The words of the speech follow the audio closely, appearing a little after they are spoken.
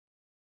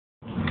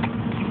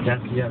Jess,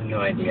 you have no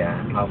idea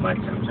how much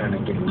I'm trying to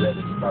get rid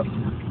of stuff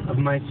of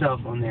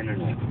myself on the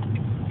internet.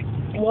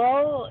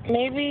 Well,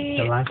 maybe...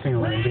 The last thing I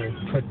want to do is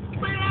put...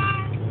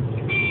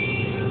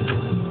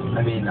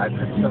 I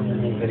put so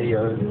many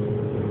videos.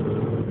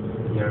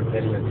 You're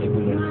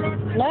videotaping this.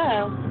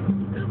 No.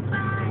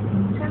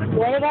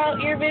 What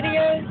about your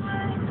videos?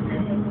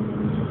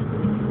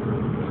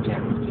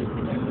 Yeah.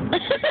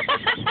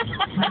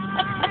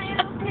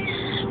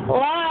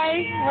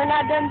 Why? We're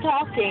not done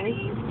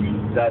talking.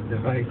 That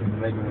device is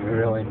making me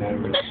really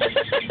nervous.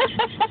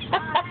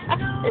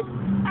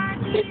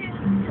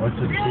 What's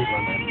the speed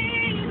limit?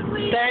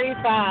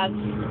 35. Oh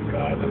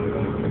God, I'm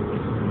going to...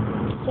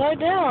 Slow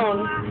down.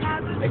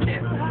 I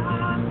can't.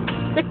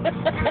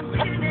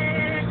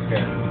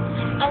 Yeah.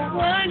 I'm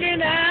wondering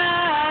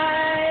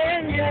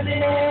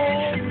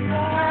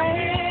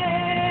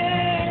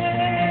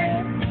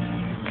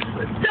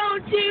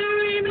don't you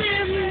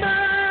remember?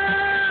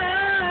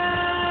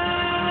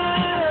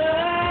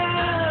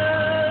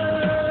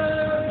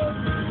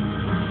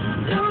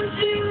 Don't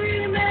you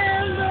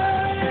remember?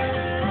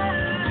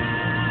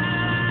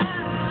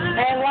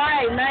 Hey, why?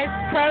 Nice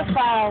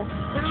profile,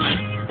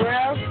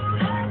 bro.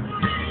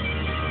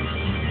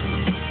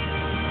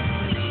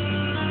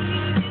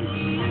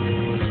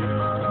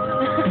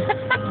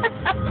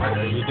 What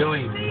are you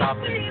doing? Stop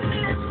it.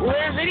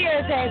 We're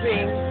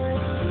videotaping.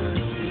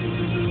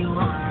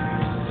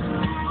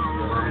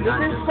 This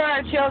is for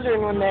our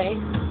children one day.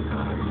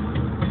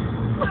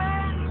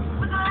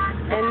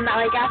 And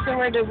like after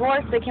we're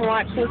divorced, they can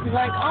watch this and be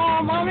like,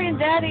 oh, mommy and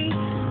daddy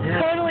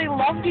totally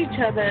loved each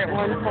other at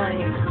one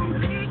point.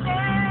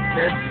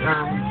 Just,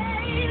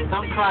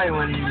 don't cry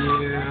when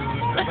you're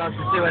about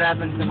to see what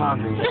happened to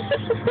mommy.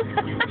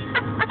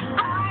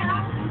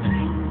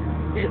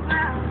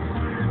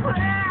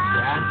 She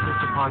asked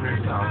this upon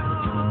herself.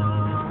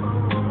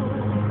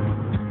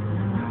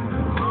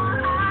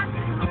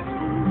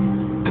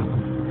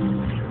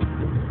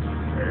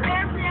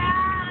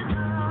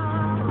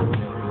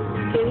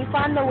 Can you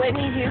find the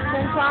Whitney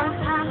Houston song?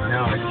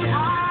 No, I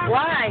can't.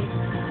 Why?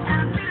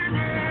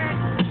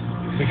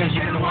 Because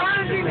you can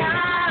watch the thing.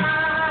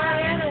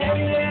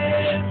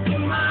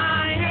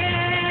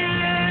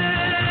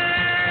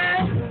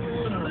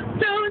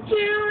 Don't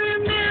you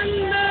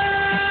remember?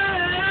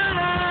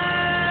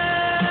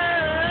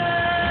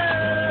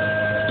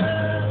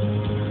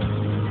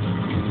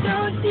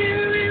 Don't you